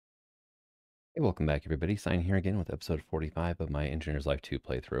Hey, welcome back, everybody. Sign here again with episode 45 of my Engineer's Life 2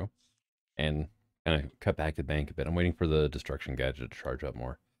 playthrough. And kind of cut back to bank a bit. I'm waiting for the destruction gadget to charge up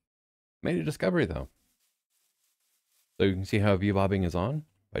more. Made a discovery, though. So you can see how view bobbing is on.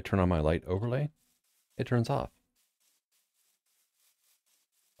 If I turn on my light overlay, it turns off.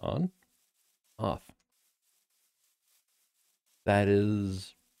 On, off. That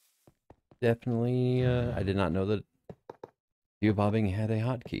is definitely, I did not know that view bobbing had a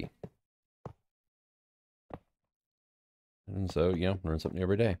hotkey. And so, learn something new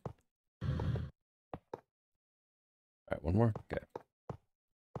every day. All right, one more. Okay.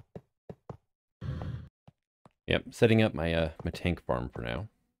 Yep, setting up my tank farm for now.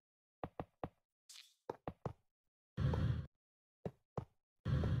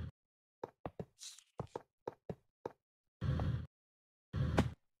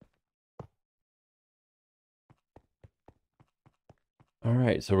 All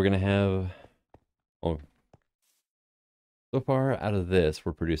right, so we're gonna have, well, so far out of this,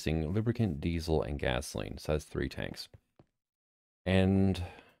 we're producing lubricant, diesel, and gasoline. So that's 3 tanks. And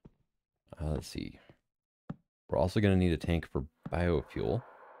let's see, we're also gonna need a tank for biofuel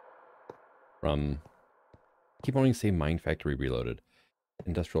from, I keep wanting to say Mine Factory Reloaded,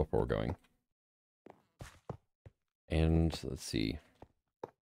 Industrial Foregoing. And let's see.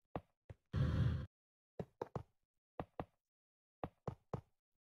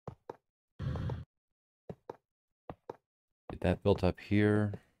 Get that built up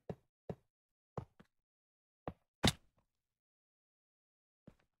here.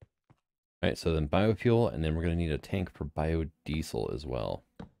 All right, so then biofuel, and then we're going to need a tank for biodiesel as well.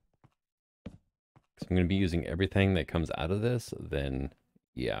 So I'm going to be using everything that comes out of this, then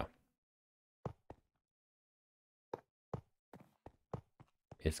yeah.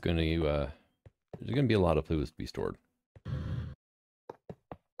 It's going to, there's going to be a lot of fluids to be stored.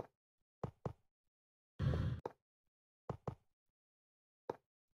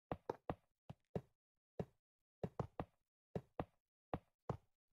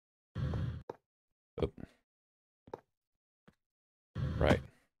 Oh, right.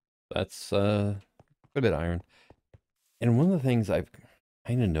 That's quite a bit of iron. And one of the things I've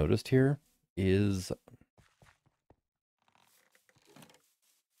kind of noticed here is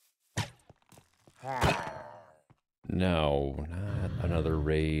no, not another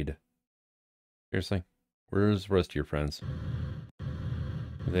raid. Seriously, where's the rest of your friends?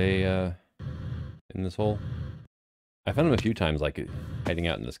 Are they in this hole? I found them a few times, like hiding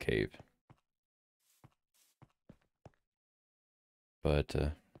out in this cave, but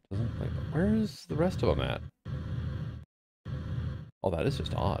doesn't like. Where's the rest of them at? Oh, that is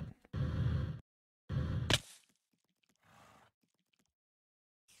just odd.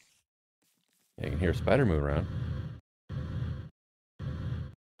 Yeah, you can hear a spider move around.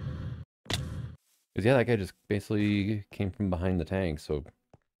 Because yeah, that guy just basically came from behind the tank, so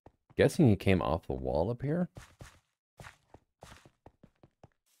guessing he came off the wall up here.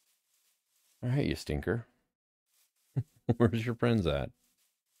 All right, you stinker. Where's your friends at?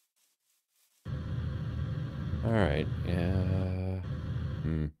 All right, yeah.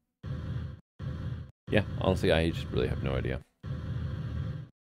 Yeah, honestly, I just really have no idea.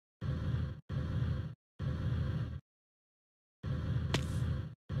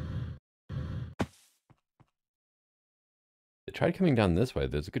 They tried coming down this way.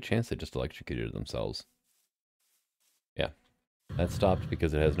 There's a good chance they just electrocuted themselves. Yeah, that stopped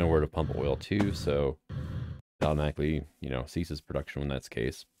because it has nowhere to pump oil to, so it automatically, ceases production when that's the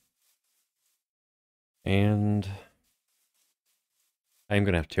case. And I'm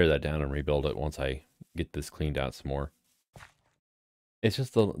going to have to tear that down and rebuild it once I get this cleaned out some more. It's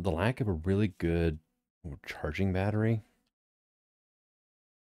just the lack of a really good charging battery.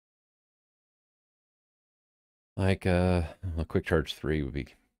 Like a quick charge 3 would be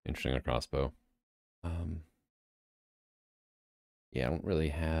interesting on a crossbow. Yeah, I don't really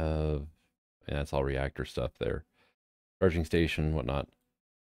have, and that's all reactor stuff there. Charging station, whatnot.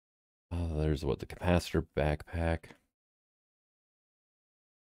 There's the capacitor backpack.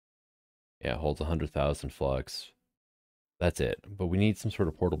 Yeah, it holds 100,000 flux. That's it. But we need some sort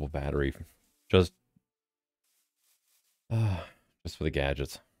of portable battery, just, just for the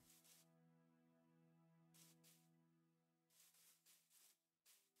gadgets.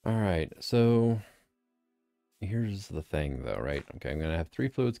 All right, so here's the thing, though, right? Okay, I'm gonna have 3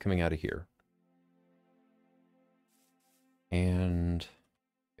 fluids coming out of here, and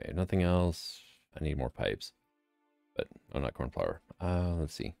okay, nothing else. I need more pipes, but not corn flour.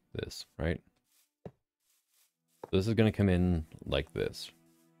 Let's see this, right? This is going to come in like this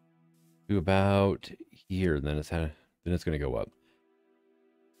to about here, then it's going to go up.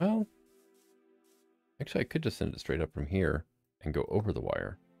 Well, Actually, I could just send it straight up from here and go over the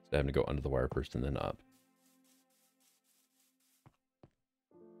wire instead of having to go under the wire first and then up.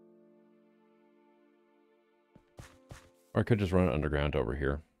 Or I could just run it underground over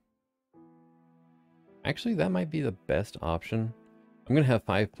here. Actually, that might be the best option. I'm going to have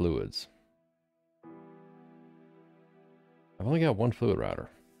 5 fluids. I've only got 1 fluid router.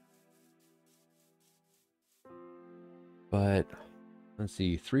 But, let's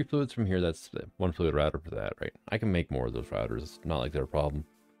see, 3 fluids from here, that's 1 fluid router for that, right? I can make more of those routers, it's not like they're a problem.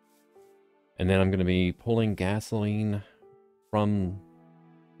 And then I'm going to be pulling gasoline from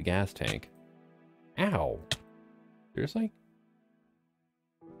the gas tank. Ow! Seriously?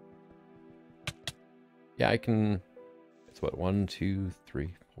 Yeah, I can... It's what, 1, 2,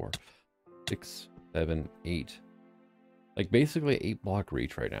 3, 4, 6, 7, 8. Like, basically 8 block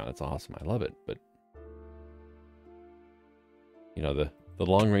reach right now. That's awesome. I love it, but... You know, the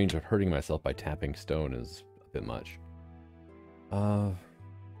long range of hurting myself by tapping stone is a bit much. And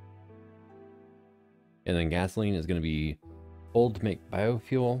then gasoline is going to be pulled to make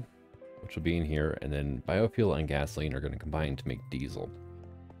biofuel, which will be in here, and then biofuel and gasoline are going to combine to make diesel.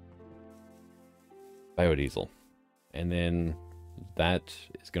 Biodiesel. And then that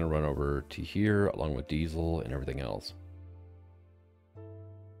is going to run over to here along with diesel and everything else.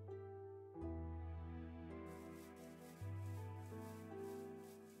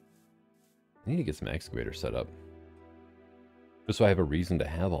 I need to get some excavators set up. Just so I have a reason to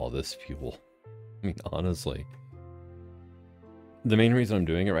have all this fuel. I mean, honestly. The main reason I'm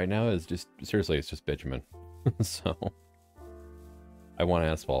doing it right now is just, seriously, it's just bitumen. So, I want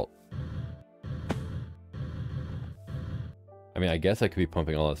asphalt. I mean, I guess I could be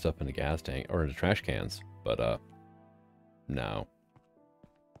pumping all that stuff into gas tank, or into trash cans, but, no.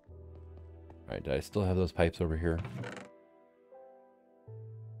 Alright, do I still have those pipes over here?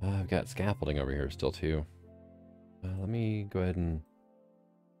 I've got scaffolding over here still, too. Let me go ahead and...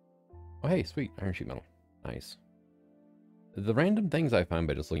 Oh, hey, sweet. Iron sheet metal. Nice. The random things I find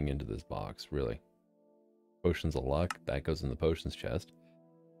by just looking into this box, really. Potions of luck. That goes in the potions chest.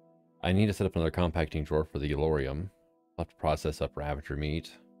 I need to set up another compacting drawer for the Elorium. I'll have to process up Ravager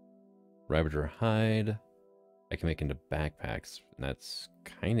meat. Ravager hide. I can make into backpacks, and that's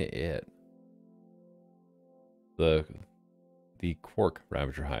kind of it. The Quark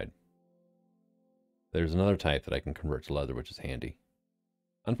Ravager hide. There's another type that I can convert to leather, which is handy.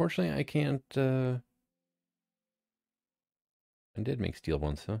 Unfortunately, I can't, I did make steel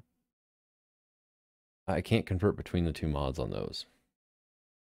once, huh? I can't convert between the 2 mods on those.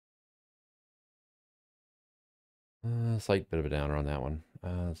 Slight bit of a downer on that one.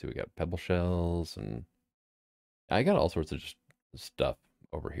 Let's see, we got pebble shells, and I got all sorts of just stuff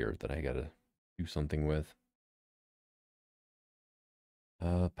over here that I gotta do something with.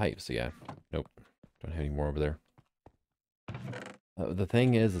 Pipes, yeah. Nope. Don't have any more over there. The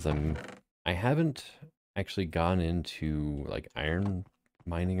thing is I haven't actually gone into like iron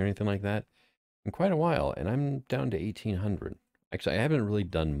mining or anything like that in quite a while, and I'm down to 1800. Actually, I haven't really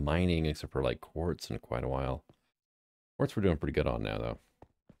done mining except for like quartz in quite a while. Quartz we're doing pretty good on now, though.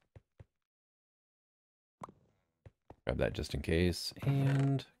 Grab that just in case,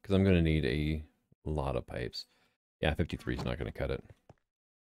 and because I'm going to need a lot of pipes. Yeah, 53 is not going to cut it.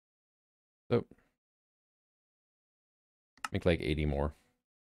 So, make like 80 more.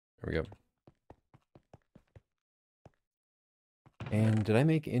 There we go. And did I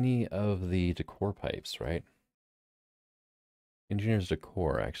make any of the decor pipes, right? Engineer's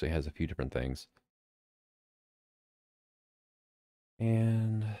decor actually has a few different things.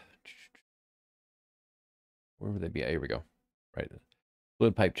 And where would they be? Here we go. Right.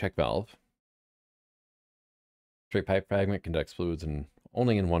 Fluid pipe check valve. Straight pipe fragment conducts fluids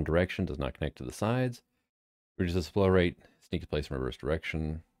only in one direction, does not connect to the sides. Reduces flow rate, sneaks place in reverse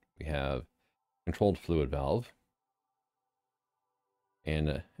direction. We have controlled fluid valve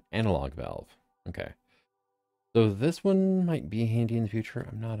and analog valve. Okay. So this one might be handy in the future.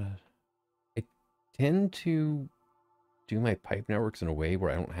 I tend to do my pipe networks in a way where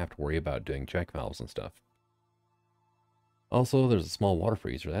I don't have to worry about doing check valves and stuff. Also, there's a small water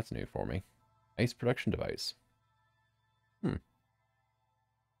freezer. That's new for me. Ice production device.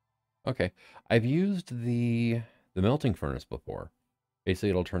 Okay. I've used the melting furnace before. Basically,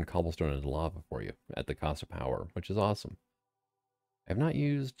 it'll turn cobblestone into lava for you at the cost of power, which is awesome. I've not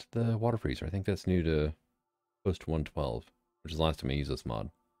used the water freezer. I think that's new to post 112, which is the last time I used this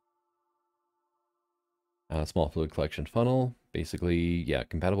mod. Small fluid collection funnel. Basically, yeah,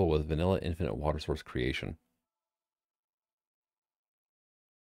 compatible with vanilla infinite water source creation.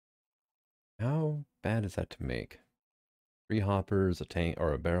 How bad is that to make? 3 hoppers, a tank,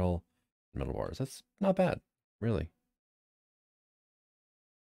 or a barrel. metal bars. That's not bad, really.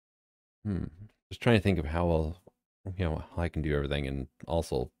 Just trying to think of how I'll, how I can do everything, and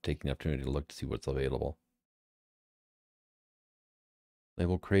also taking the opportunity to look to see what's available.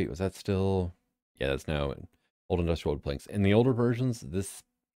 Label crate, was that still? Yeah, that's now old industrial wood planks. In the older versions,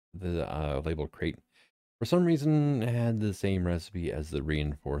 the label crate, for some reason, had the same recipe as the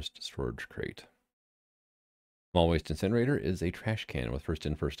reinforced storage crate. Small waste incinerator is a trash can with first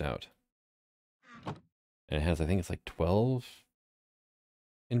in, first out. And it has, I think it's like 12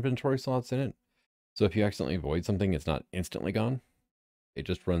 inventory slots in it. So if you accidentally void something, it's not instantly gone. It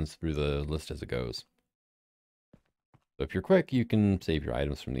just runs through the list as it goes. So if you're quick, you can save your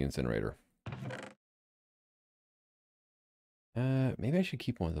items from the incinerator. Maybe I should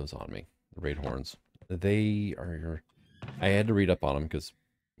keep one of those on me. The raid horns. They are... I had to read up on them because,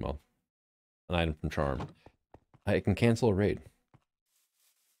 well, an item from Charm. I can cancel a raid.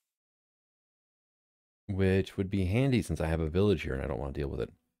 Which would be handy since I have a village here and I don't want to deal with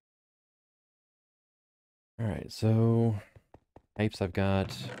it. Alright, so... Types I've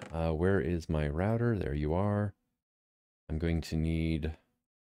got. Where is my router? There you are. I'm going to need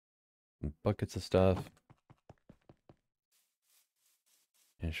buckets of stuff.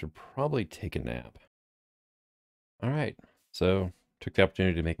 And I should probably take a nap. Alright, so took the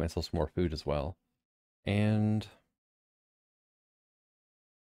opportunity to make myself some more food as well. And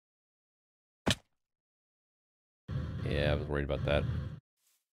yeah, I was worried about that.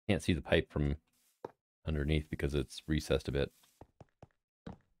 Can't see the pipe from underneath because it's recessed a bit.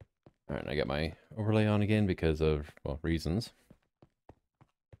 Alright, I got my overlay on again because of, well, reasons.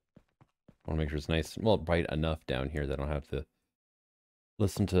 I want to make sure it's nice, well, bright enough down here that I don't have to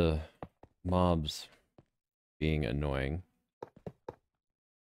listen to mobs being annoying.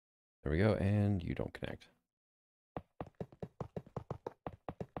 There we go, and you don't connect.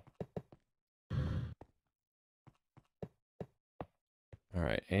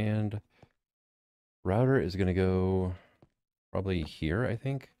 Alright, and router is going to go probably here, I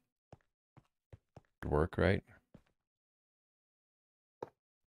think. Could work, right?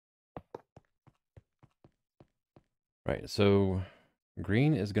 Right, so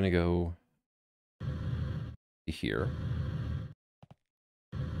green is going to go here.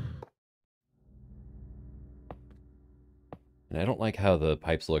 And I don't like how the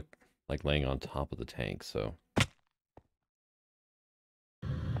pipes look like laying on top of the tank, so...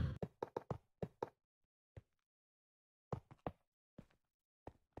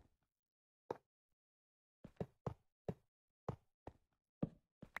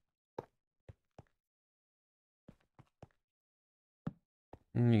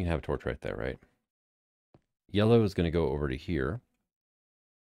 You can have a torch right there, right? Yellow is going to go over to here.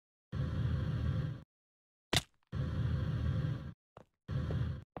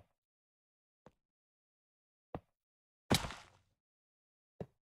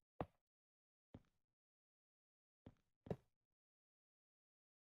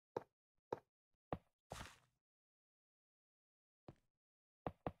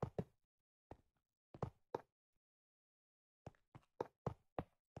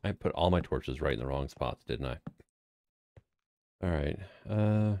 I put all my torches right in the wrong spots, didn't I? Alright,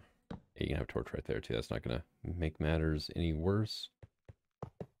 yeah, you can have a torch right there too. That's not going to make matters any worse.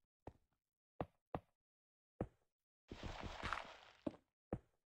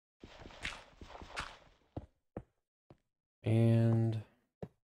 And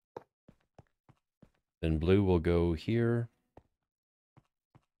then blue will go here.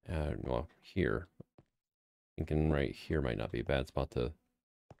 Well, here. Thinking right here might not be a bad spot to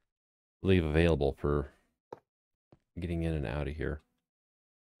leave available for getting in and out of here.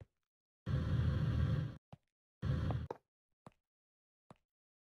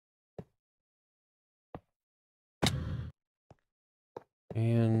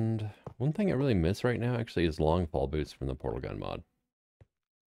 And one thing I really miss right now actually is long fall boots from the portal gun mod.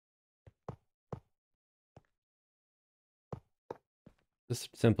 Just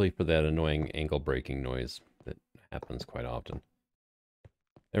simply for that annoying ankle breaking noise that happens quite often.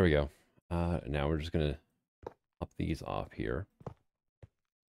 There we go. Now we're just going to pop these off here.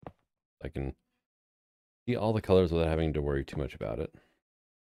 I can see all the colors without having to worry too much about it.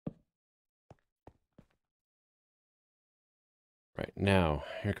 Right, now,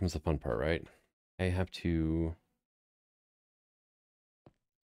 here comes the fun part, right? I have to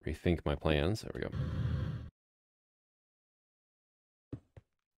rethink my plans. There we go.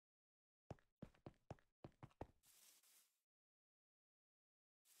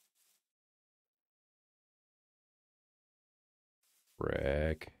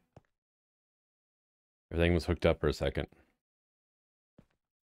 Frick. Everything was hooked up for a second.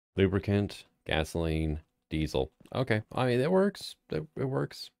 Lubricant, gasoline, diesel. Okay, I mean, that works. It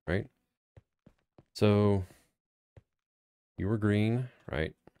works, right? So, you were green,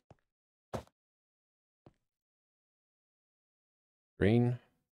 right? Green,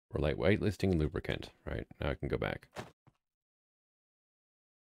 we're like whitelisting lubricant, right? Now I can go back.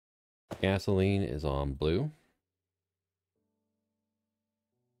 Gasoline is on blue.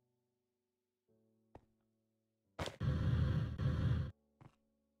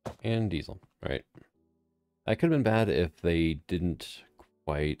 And diesel, right? That could have been bad if they didn't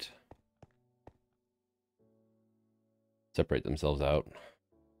quite separate themselves out.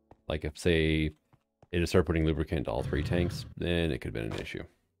 Like if, say, they just start putting lubricant to all three tanks, then it could have been an issue.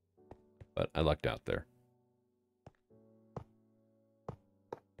 But I lucked out there.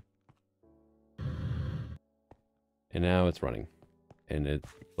 And now it's running. And it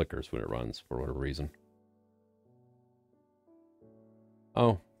flickers when it runs for whatever reason.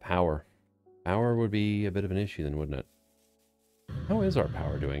 Oh, power. Power would be a bit of an issue then, wouldn't it? How is our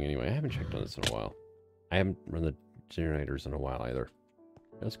power doing anyway? I haven't checked on this in a while. I haven't run the generators in a while either.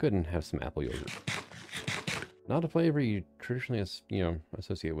 Let's go ahead and have some apple yogurt. Not a flavor you traditionally,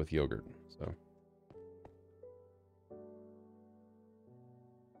 associate with yogurt. So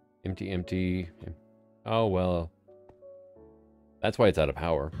empty. Oh well, that's why it's out of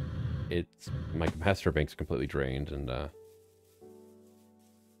power. It's my capacitor bank's completely drained, and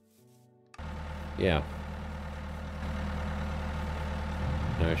yeah.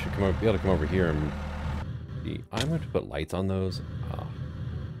 Now I should be able to come over here and see. I'm going to put lights on those. Oh.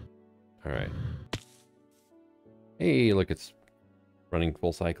 All right. Hey, look, it's running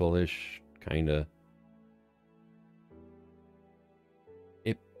full cycle-ish, kinda.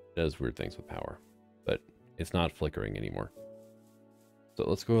 It does weird things with power, but it's not flickering anymore. So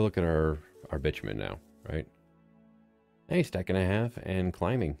let's go look at our bitumen now, right? Hey, stack and a half and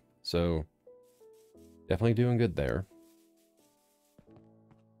climbing. So definitely doing good there.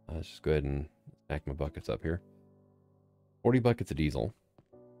 Let's just go ahead and stack my buckets up here. 40 buckets of diesel.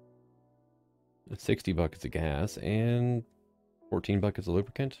 60 buckets of gas and 14 buckets of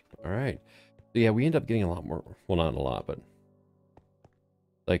lubricant. All right. So yeah, we end up getting a lot more. Well, not a lot, but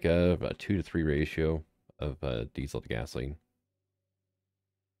like a 2 to 3 ratio of diesel to gasoline.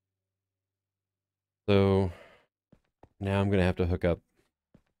 So now I'm gonna have to hook up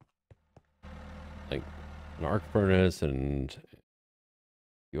like an arc furnace and a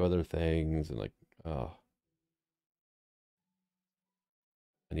few other things, and like, oh,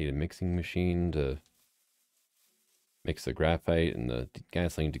 I need a mixing machine to mix the graphite and the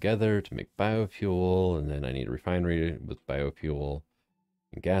gasoline together to make biofuel, and then I need a refinery with biofuel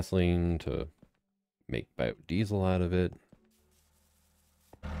and gasoline to make biodiesel out of it.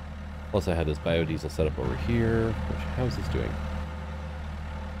 Plus I had this biodiesel set up over here, which, how is this doing?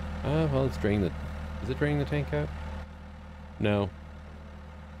 Well, it's draining the, is it draining the tank out? No.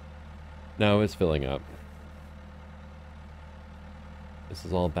 No, it's filling up. This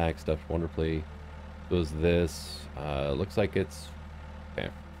is all backstuffed wonderfully. So is this, looks like it's, okay.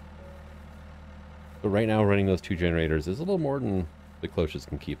 So right now running those 2 generators is a little more than the cloches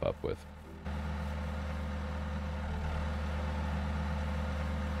can keep up with.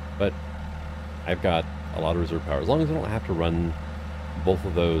 But I've got a lot of reserve power. As long as I don't have to run both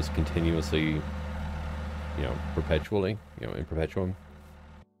of those continuously, perpetually, in perpetuum,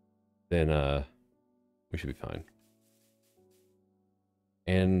 then we should be fine.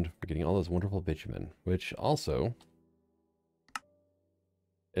 And we're getting all those wonderful bitumen, which also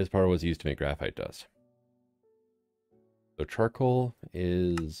is part of what's used to make graphite dust. So charcoal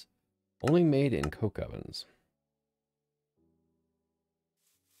is only made in coke ovens.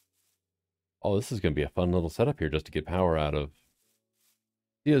 Oh, this is going to be a fun little setup here just to get power out of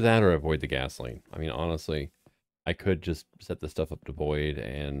either that or avoid the gasoline. I mean, honestly, I could just set this stuff up to void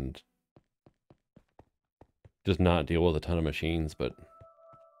and just not deal with a ton of machines, but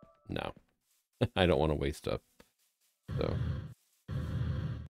no. I don't want to waste stuff. So,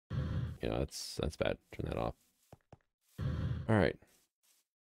 that's bad. Turn that off. All right.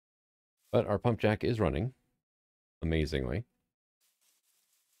 But our pump jack is running, amazingly.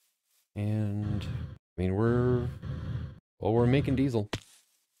 And, I mean, we're making diesel.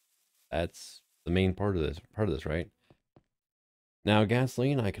 That's the main part of this, right? Now,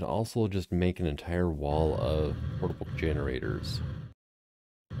 gasoline, I could also just make an entire wall of portable generators.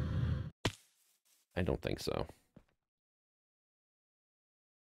 I don't think so.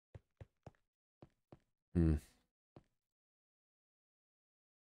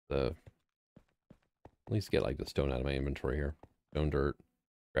 At least get like the stone out of my inventory here. Stone, dirt,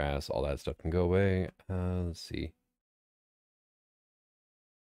 grass, all that stuff can go away. Let's see.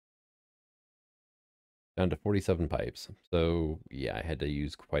 down to 47 pipes. So yeah, I had to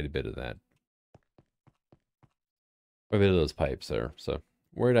use quite a bit of that. Quite a bit of those pipes there. So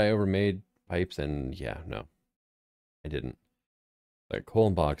worried I overmade pipes, and yeah, no, I didn't. Like coal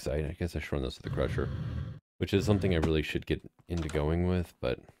and bauxite, I guess I should run this with the crusher, which is something I really should get into going with,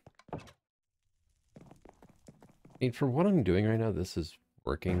 but I mean, for what I'm doing right now, this is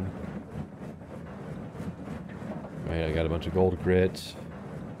working. Right, I got a bunch of gold grit.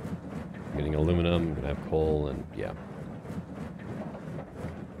 I'm getting aluminum, I'm gonna have coal, and yeah.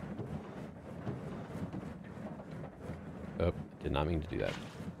 Oh, did not mean to do that.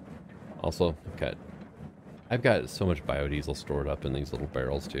 Also, I've got so much biodiesel stored up in these little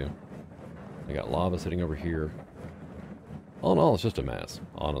barrels too. I got lava sitting over here. All in all, it's just a mess,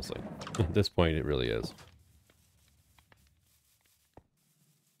 honestly. At this point, it really is.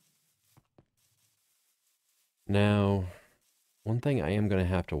 Now, one thing I am going to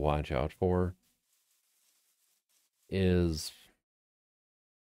have to watch out for is...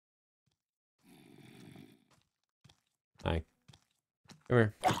 Hi. Come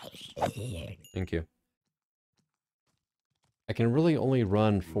here. Thank you. I can really only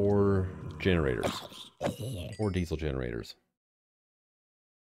run 4 generators. 4 diesel generators.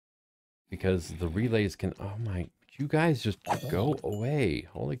 Because the relays can... Oh my... You guys just go away.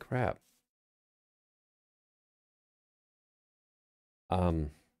 Holy crap.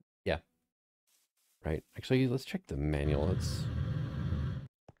 Yeah. Right. Actually, let's check the manual. Let's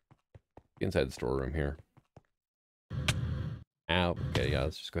get inside the storeroom here. Ow. Okay, yeah,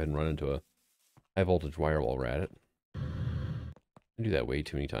 let's just go ahead and run into a high voltage wire while we're at it. I do that way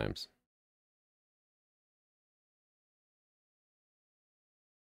too many times.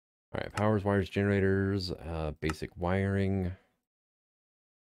 All right, powers, wires, generators, basic wiring.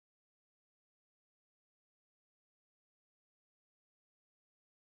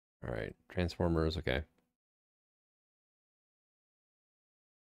 All right, transformers, okay.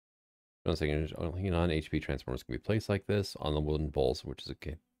 One second, only non-HP transformers can be placed like this on the wooden bowls, which is a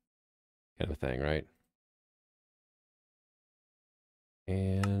kind of a thing, right?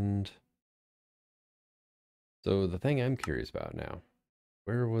 And so the thing I'm curious about now,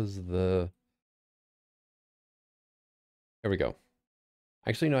 where was the... There we go.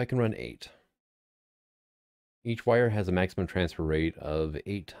 Actually, no, I can run 8. Each wire has a maximum transfer rate of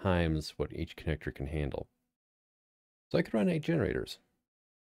 8 times what each connector can handle. So I could run 8 generators.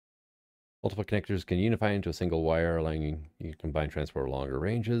 Multiple connectors can unify into a single wire, allowing you to combine transfer over longer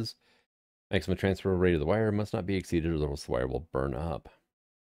ranges. Maximum transfer rate of the wire must not be exceeded, or else the wire will burn up.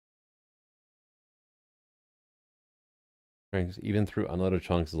 Even through unloaded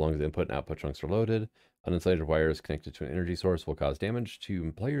chunks, as long as the input and output chunks are loaded, uninsulated wires connected to an energy source will cause damage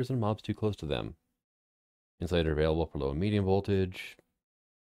to players and mobs too close to them. Insulator available for low and medium voltage.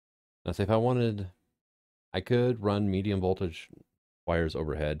 Now, say if I wanted, I could run medium voltage wires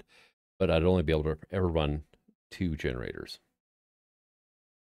overhead, but I'd only be able to ever run 2 generators.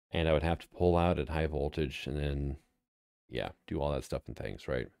 And I would have to pull out at high voltage and then, yeah, do all that stuff and things,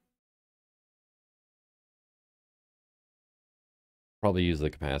 right? Probably use the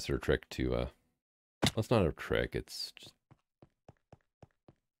capacitor trick to, well, it's not a trick, it's just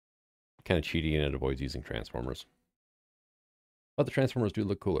kind of cheating, and it avoids using transformers. But the transformers do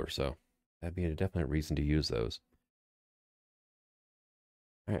look cooler, so that'd be a definite reason to use those.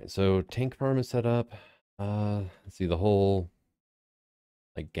 All right, so tank farm is set up. Let's see the whole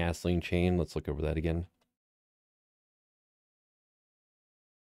like gasoline chain. Let's look over that again.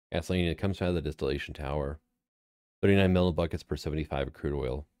 Gasoline, it comes out of the distillation tower. 39 millibuckets per 75 of crude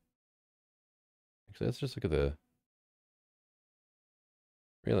oil. Actually, let's just look at the...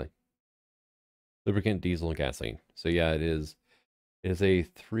 Really? Lubricant, diesel, and gasoline. So yeah, it is a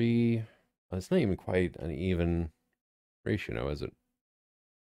 3... It's not even quite an even ratio now, is it?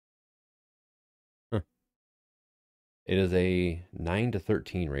 Huh. It is a 9 to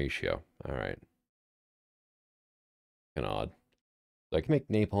 13 ratio. All right. Kind of odd. So I can make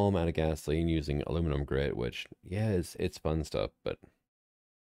napalm out of gasoline using aluminum grit, which, yeah, it's fun stuff, but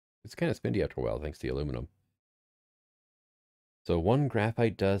it's kind of spendy after a while, thanks to the aluminum. So 1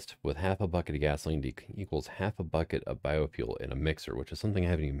 graphite dust with half a bucket of gasoline equals half a bucket of biofuel in a mixer, which is something I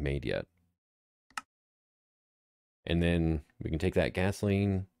haven't even made yet. And then we can take that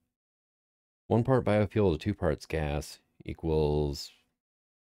gasoline, 1 part biofuel to 2 parts gas equals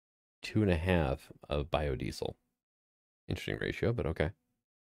 2.5 of biodiesel. Interesting ratio, but okay.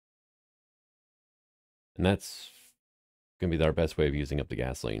 And that's going to be our best way of using up the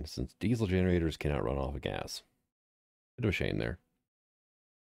gasoline, since diesel generators cannot run off of gas. Bit of a shame there.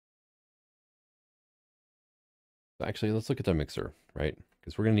 So actually, let's look at the mixer, right?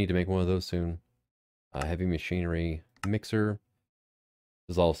 Because we're going to need to make one of those soon. Heavy machinery mixer.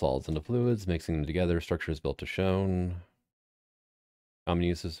 Dissolve solids into fluids, mixing them together. Structure is built to shown. Common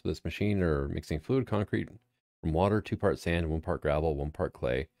uses for this machine are mixing fluid concrete from water, 2 parts sand, 1 part gravel, 1 part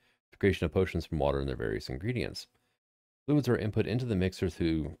clay. The creation of potions from water and their various ingredients. Fluids are input into the mixer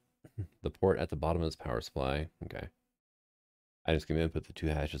through the port at the bottom of this power supply. Okay. Items can input the 2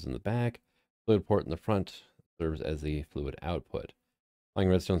 hashes in the back. Fluid port in the front serves as the fluid output. Applying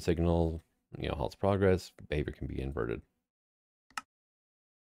redstone signal, halts progress. Behavior can be inverted.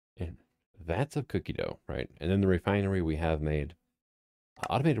 And that's of cookie dough, right? And then the refinery we have made.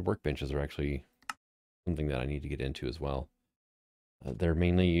 Automated workbenches are actually something that I need to get into as well. They're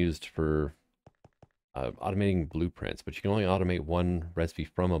mainly used for automating blueprints, but you can only automate 1 recipe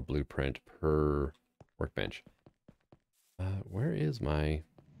from a blueprint per workbench. Where is my...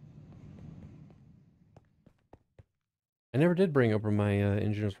 I never did bring over my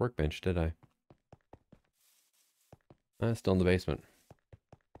engineer's workbench, did I? Still in the basement.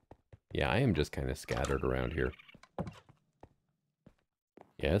 Yeah, I am just kind of scattered around here.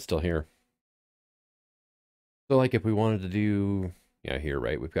 Yeah, it's still here. So, like, if we wanted to do... Yeah, here,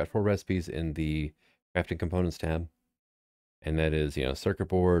 right? We've got 4 recipes in the crafting components tab. And that is, circuit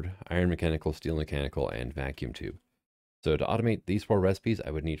board, iron mechanical, steel mechanical, and vacuum tube. So to automate these 4 recipes,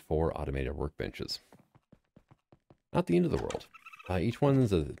 I would need 4 automated workbenches. Not the end of the world. Each one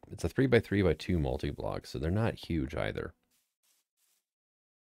is it's a 3x3x2 multi-block, so they're not huge either.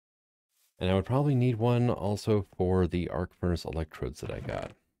 And I would probably need one also for the arc furnace electrodes that I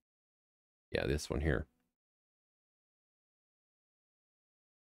got. Yeah, this one here.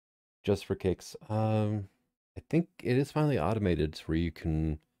 Just for kicks. I think it is finally automated where you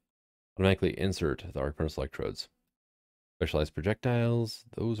can automatically insert the arc furnace electrodes. Specialized projectiles,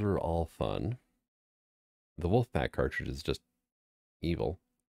 those are all fun. The Wolfpack cartridge is just evil.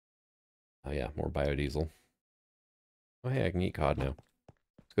 Oh yeah, more biodiesel. Oh hey, I can eat cod now.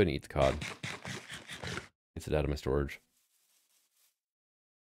 Let's go ahead and eat the cod. Gets it out of my storage.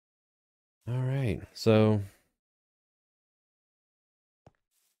 Alright, so...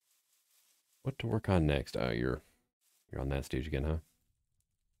 what to work on next? Oh, you're on that stage again,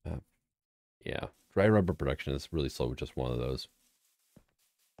 huh? Yeah, dry rubber production is really slow with just one of those.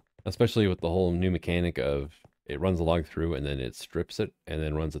 Especially with the whole new mechanic of it runs a log through and then it strips it and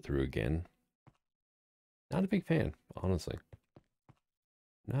then runs it through again. Not a big fan, honestly.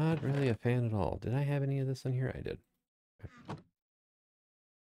 Not really a fan at all. Did I have any of this in here? I did.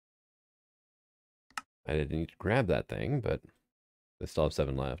 I didn't need to grab that thing, but I still have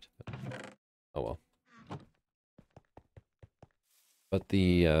 7 left. Oh well. But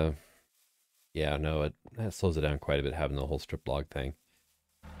the, yeah, no, that slows it down quite a bit having the whole strip log thing.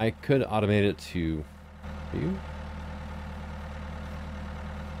 I could automate it to... you?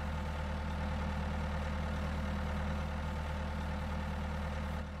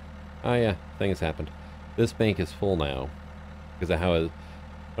 Oh yeah, thing has happened. This bank is full now. Because of how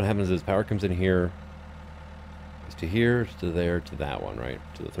what happens is power comes in here, goes to here, to there, to that one, right?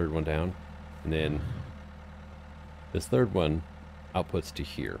 To the 3rd one down. And then this 3rd one outputs to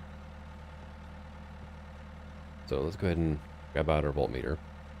here. So let's go ahead and grab out our voltmeter.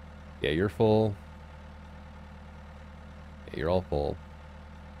 Yeah, you're full. Yeah, you're all full.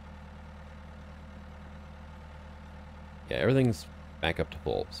 Yeah, everything's back up to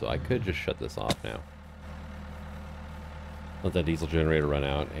full, so I could just shut this off now. Let that diesel generator run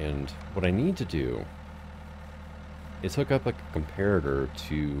out, and what I need to do is hook up like a comparator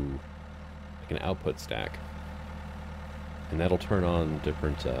to like an output stack. And that'll turn on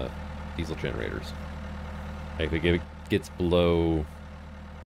different diesel generators. Like if it gets below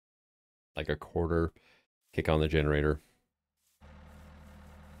like a quarter, kick on the generator.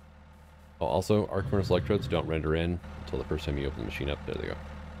 Oh, also, arc furnace electrodes don't render in until the first time you open the machine up. There they go.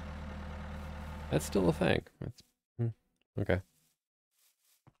 That's still a thing. That's okay.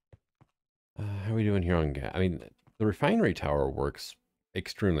 How are we doing here on gas? I mean, the refinery tower works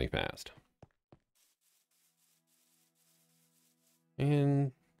extremely fast.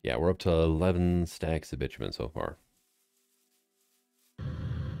 And yeah, we're up to 11 stacks of bitumen so far.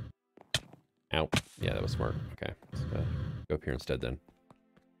 Ow. Yeah, that was smart. Okay, let's go up here instead then.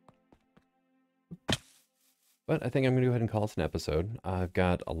 But I think I'm going to go ahead and call this an episode. I've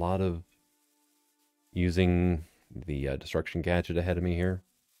got a lot of using the destruction gadget ahead of me here.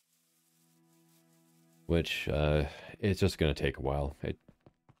 Which, it's just going to take a while. I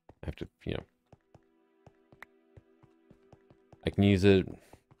have to, I can use it,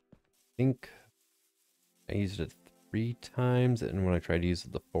 I think I used it 3 times, and when I tried to use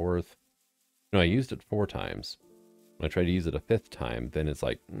it the 4th, no, I used it 4 times. When I try to use it a 5th time, then it's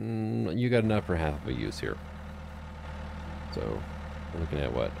like, you got enough for half of a use here. So, we're looking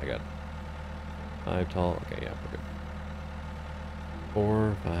at what? I got 5 tall. Okay, yeah, we're good.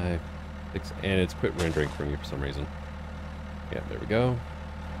 4, 5, 6, and it's quit rendering for me for some reason. Yeah, there we go.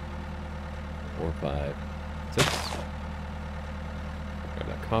 4, 5, 6. Got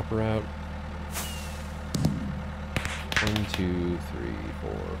that copper out. 1, 2, 3,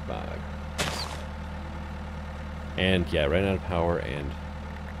 4, 5. And yeah, ran out of power and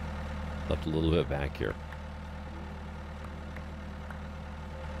left a little bit back here.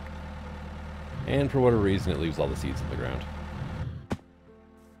 And for whatever reason, it leaves all the seeds in the ground.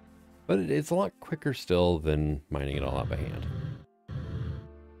 But it's a lot quicker still than mining it all out by hand.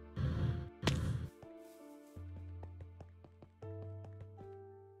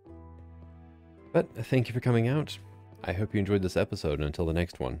 But thank you for coming out. I hope you enjoyed this episode, and until the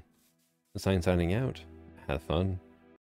next one, the sign signing out. Have fun.